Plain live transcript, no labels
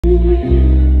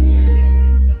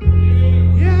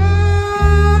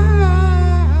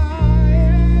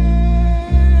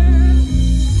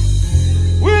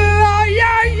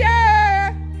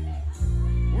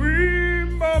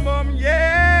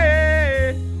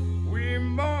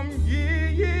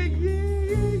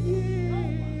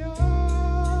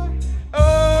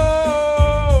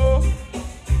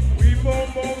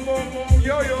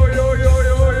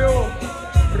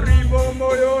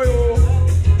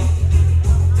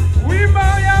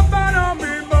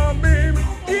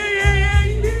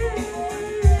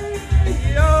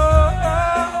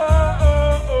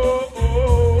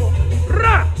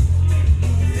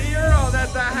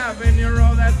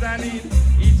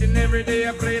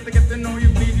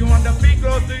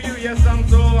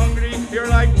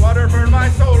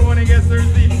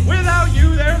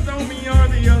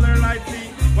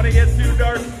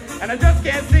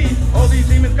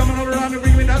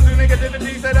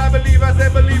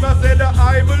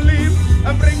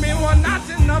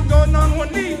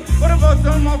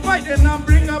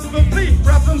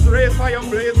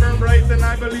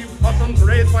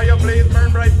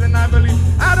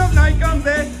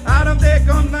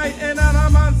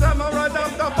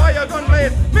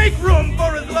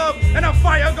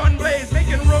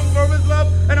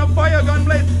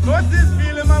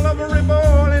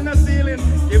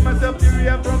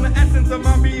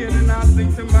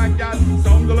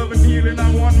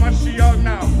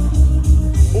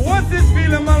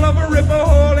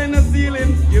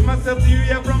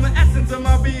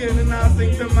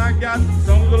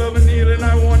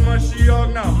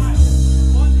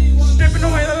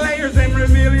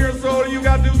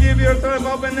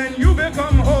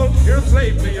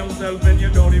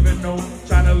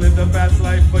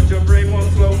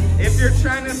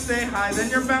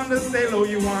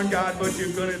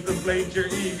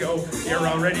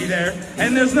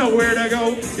And there's nowhere to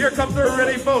go. Your cups are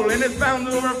already full and it's bound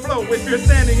to overflow. If you're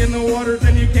standing in the waters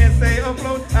then you can't stay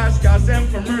afloat. Ask God them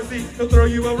for mercy, he'll throw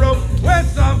you a rope. When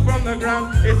some from the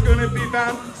ground, it's gonna be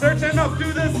found. Searching up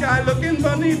to the sky, looking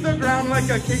beneath the ground. Like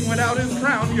a king without his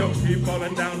crown, you'll keep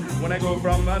falling down. When I go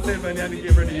from myself and you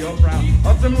give her to your crown.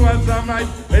 Awesome was some night,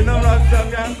 in the rust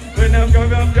of God. When them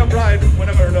come up your pride, when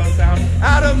a bird does sound.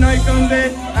 Out of night comes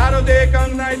day, out of day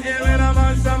comes night. And when I'm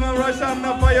on summer rush on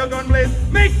the fire gun blaze.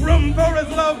 Make room for his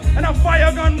love and a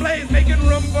fire gun blaze. Making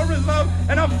room for his love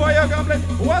and a fire gun blaze.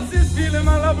 What's this feeling?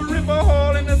 My love will rip a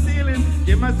hole in the ceiling.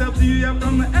 Give myself to you, yeah,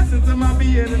 from the essence of my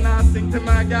being. And I sing to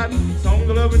my God, song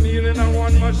of love and healing. I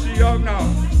want my Matisyahu now.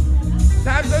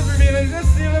 Times of revealing the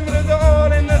ceiling, but there's a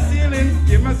hole in the ceiling.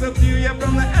 Give myself to you, yeah,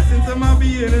 from the essence of my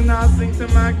being. And I sing to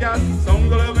my God, song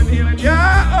of love and healing.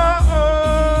 Yeah,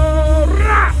 oh, oh,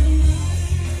 rah!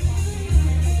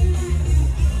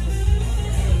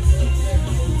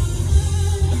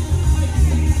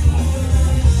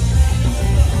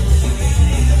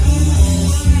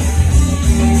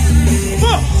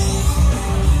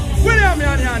 William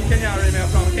Yan Kenya remember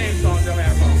from Kingston,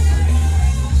 Jamaica.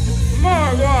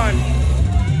 Morgan.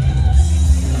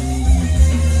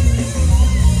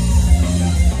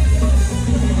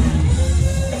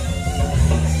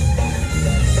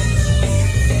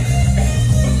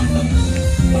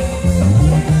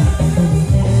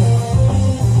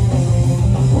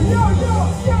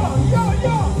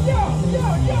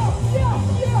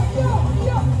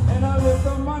 And I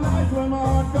listen my nights when my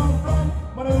heart comes from.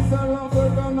 But I was a long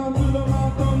circle down to the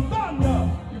mountain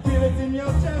thunder. You feel it in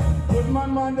your chest. With my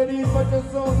mind at ease, but your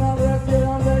soul not rest here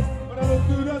on next. But I look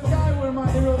to the sky where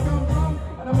my hero come from.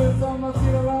 And I will sound my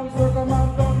see the long circle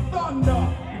mountain thunder.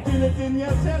 You feel it in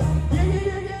your chest. Yeah, yeah,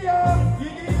 yeah, yeah, yeah.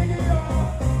 Yeah, yeah, yeah,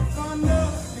 yeah. Thunder.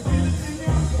 You feel it in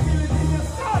your, you feel it in your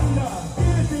thunder.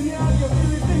 Feel it in your, you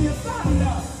feel it in your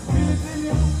thunder. Feel it in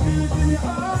your,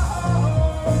 oh, oh, oh.